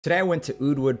Today I went to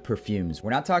Meillure Perfumes. We're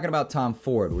not talking about Tom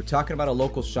Ford, we're talking about a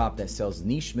local shop that sells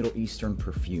niche Middle Eastern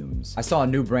perfumes. I saw a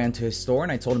new brand to his store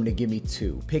and I told him to give me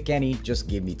two. Pick any, just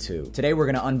give me two. Today we're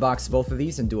gonna unbox both of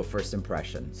these and do a first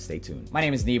impression. Stay tuned. My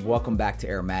name is Neeb, welcome back to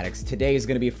AROMATIX. Today is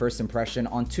gonna be a first impression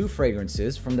on two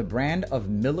fragrances from the brand of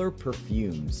Meillure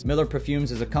Perfumes. Meillure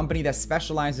Perfumes is a company that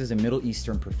specializes in Middle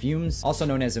Eastern perfumes, also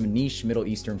known as a niche Middle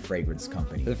Eastern fragrance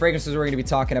company. The fragrances we're gonna be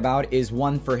talking about is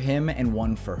one for him and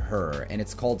one for her, and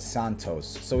it's called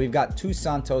Santos. So we've got two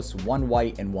Santos, one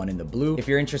white and one in the blue. If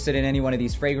you're interested in any one of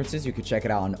these fragrances, you can check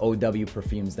it out on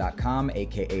owperfumes.com,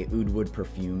 aka Meillure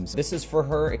Perfumes. This is for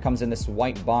her. It comes in this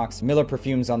white box, Meillure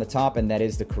Perfumes on the top, and that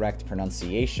is the correct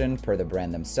pronunciation per the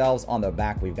brand themselves. On the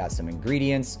back, we've got some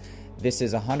ingredients. This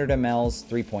is 100 mLs,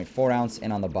 3.4 ounce,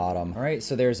 and on the bottom. All right,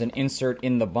 so there's an insert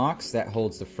in the box that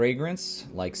holds the fragrance,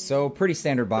 like so. Pretty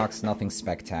standard box, nothing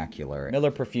spectacular. Meillure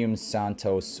Perfumes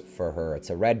Santos for her. It's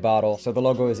a red bottle, so the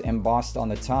logo is embossed on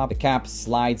the top. The cap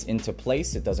slides into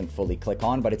place. It doesn't fully click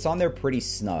on, but it's on there pretty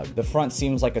snug. The front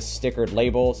seems like a stickered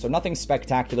label, so nothing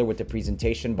spectacular with the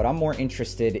presentation, but I'm more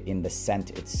interested in the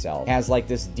scent itself. It has like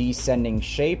this descending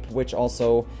shape, which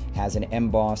also has an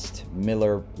embossed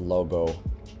Meillure logo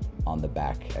on the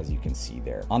back, as you can see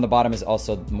there. On the bottom is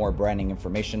also more branding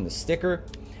information, the sticker,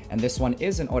 and this one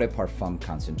is an eau de parfum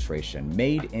concentration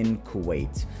made in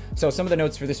Kuwait. So some of the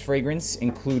notes for this fragrance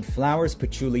include flowers,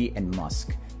 patchouli, and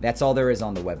musk. That's all there is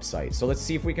on the website. So let's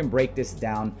see if we can break this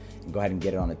down and go ahead and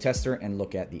get it on the tester and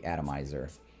look at the atomizer.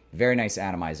 Very nice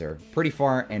atomizer, pretty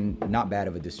far and not bad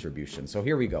of a distribution. So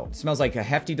here we go. It smells like a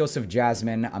hefty dose of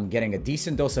jasmine. I'm getting a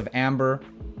decent dose of amber.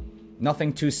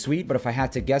 Nothing too sweet, but if I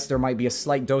had to guess, there might be a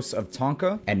slight dose of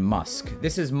tonka and musk.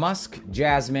 This is musk,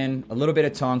 jasmine, a little bit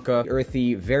of tonka,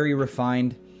 earthy, very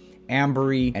refined,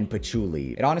 ambery, and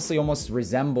patchouli. It honestly almost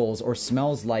resembles or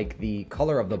smells like the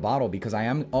color of the bottle because I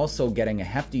am also getting a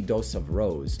hefty dose of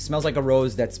rose. It smells like a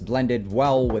rose that's blended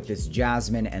well with this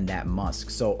jasmine and that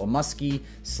musk. So a musky,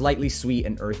 slightly sweet,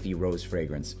 and earthy rose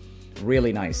fragrance.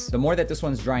 Really nice. The more that this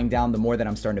one's drying down, the more that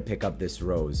I'm starting to pick up this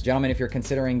rose. Gentlemen, if you're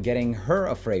considering getting her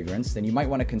a fragrance, then you might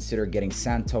want to consider getting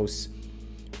Santos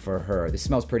for her. This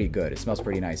smells pretty good. It smells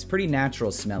pretty nice. Pretty natural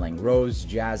smelling. Rose,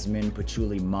 jasmine,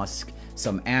 patchouli, musk,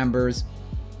 some ambers,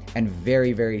 and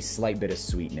very, very slight bit of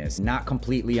sweetness. Not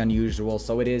completely unusual,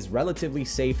 so it is relatively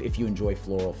safe if you enjoy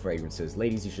floral fragrances.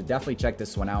 Ladies, you should definitely check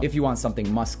this one out if you want something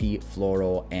musky,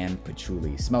 floral, and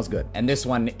patchouli. Smells good. And this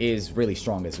one is really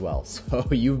strong as well, so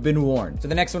you've been warned. So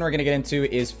the next one we're gonna get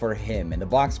into is for him, and the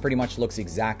box pretty much looks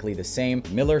exactly the same.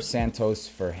 Meillure Santos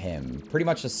for him. Pretty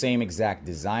much the same exact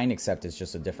design, except it's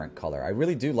just a different color. I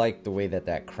really do like the way that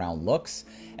that crown looks,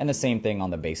 and the same thing on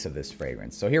the base of this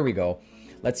fragrance. So here we go.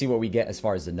 Let's see what we get as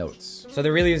far as the notes. So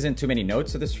there really isn't too many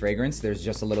notes of this fragrance. There's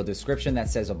just a little description that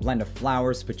says a blend of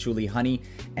flowers, patchouli, honey,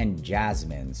 and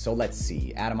jasmine. So let's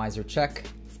see. Atomizer check.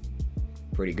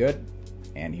 Pretty good.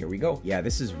 And here we go. Yeah,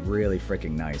 this is really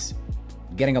freaking nice.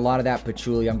 Getting a lot of that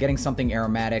patchouli. I'm getting something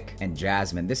aromatic and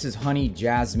jasmine. This is honey,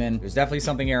 jasmine. There's definitely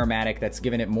something aromatic that's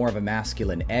giving it more of a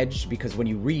masculine edge, because when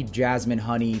you read jasmine,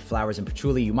 honey, flowers, and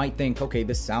patchouli, you might think, okay,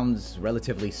 this sounds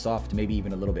relatively soft, maybe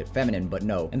even a little bit feminine, but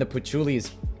no. And the patchouli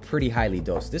is pretty highly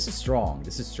dosed. This is strong.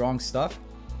 This is strong stuff.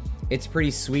 It's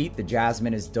pretty sweet. The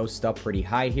jasmine is dosed up pretty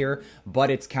high here, but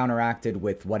it's counteracted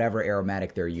with whatever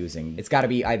aromatic they're using. It's got to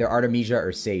be either Artemisia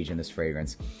or sage in this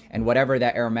fragrance. And whatever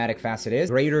that aromatic facet is,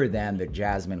 greater than the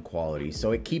jasmine quality.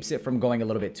 So it keeps it from going a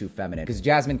little bit too feminine. Because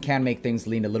jasmine can make things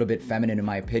lean a little bit feminine in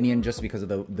my opinion, just because of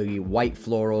the white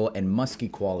floral and musky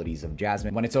qualities of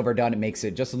jasmine. When it's overdone, it makes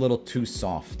it just a little too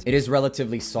soft. It is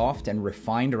relatively soft and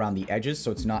refined around the edges,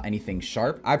 so it's not anything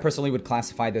sharp. I personally would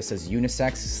classify this as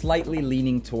unisex, slightly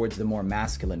leaning towards the more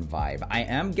masculine vibe. I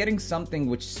am getting something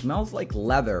which smells like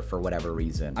leather for whatever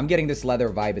reason. I'm getting this leather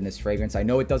vibe in this fragrance. I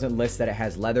know it doesn't list that it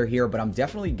has leather here, but I'm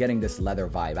definitely getting this leather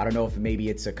vibe. I don't know if maybe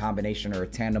it's a combination or a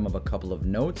tandem of a couple of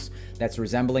notes that's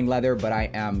resembling leather, but I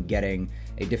am getting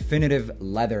a definitive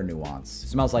leather nuance. It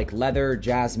smells like leather,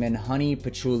 jasmine, honey,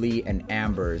 patchouli, and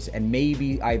ambers, and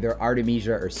maybe either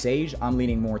Artemisia or sage. I'm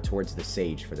leaning more towards the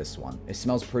sage for this one. It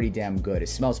smells pretty damn good. It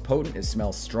smells potent, it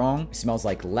smells strong, it smells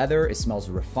like leather, it smells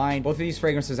refined. Both of these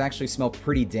fragrances actually smell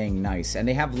pretty dang nice, and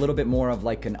they have a little bit more of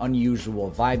like an unusual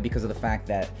vibe because of the fact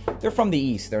that they're from the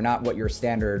East. They're not what your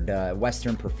standard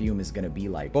Western perfume is gonna be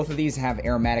like. Both of these have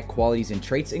aromatic qualities and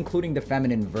traits, including the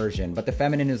feminine version, but the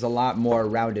feminine is a lot more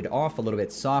rounded off, a little bit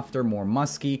bit softer, more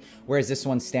musky, whereas this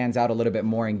one stands out a little bit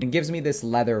more and gives me this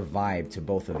leather vibe to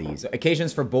both of these. So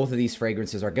occasions for both of these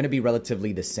fragrances are going to be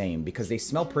relatively the same because they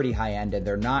smell pretty high-end and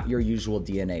they're not your usual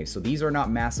DNA. So these are not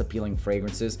mass-appealing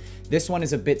fragrances. This one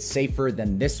is a bit safer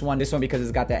than this one. This one, because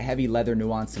it's got that heavy leather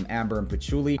nuance, some amber and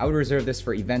patchouli. I would reserve this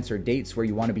for events or dates where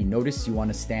you want to be noticed, you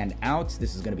want to stand out.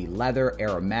 This is going to be leather,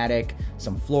 aromatic,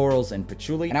 some florals, and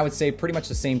patchouli. And I would say pretty much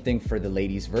the same thing for the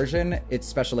ladies version. It's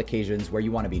special occasions where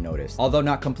you want to be noticed. Although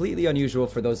not completely unusual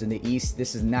for those in the East,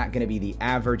 this is not going to be the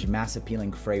average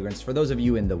mass-appealing fragrance for those of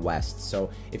you in the West. So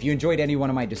if you enjoyed any one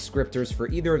of my descriptors for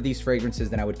either of these fragrances,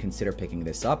 then I would consider picking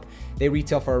this up. They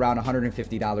retail for around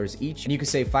 $150 each, and you can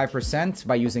save 5%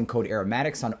 by using code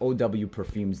AROMATIX on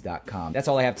owperfumes.com. That's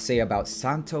all I have to say about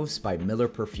Santos by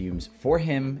Meillure Perfumes for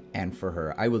him and for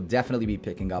her. I will definitely be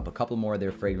picking up a couple more of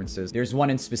their fragrances. There's one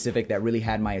in specific that really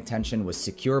had my attention, was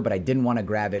Secure, but I didn't want to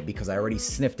grab it because I already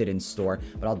sniffed it in store,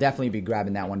 but I'll definitely be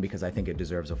grabbing that one because I think it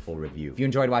deserves a full review. If you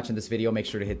enjoyed watching this video, make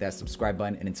sure to hit that subscribe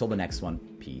button, and until the next one,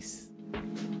 peace.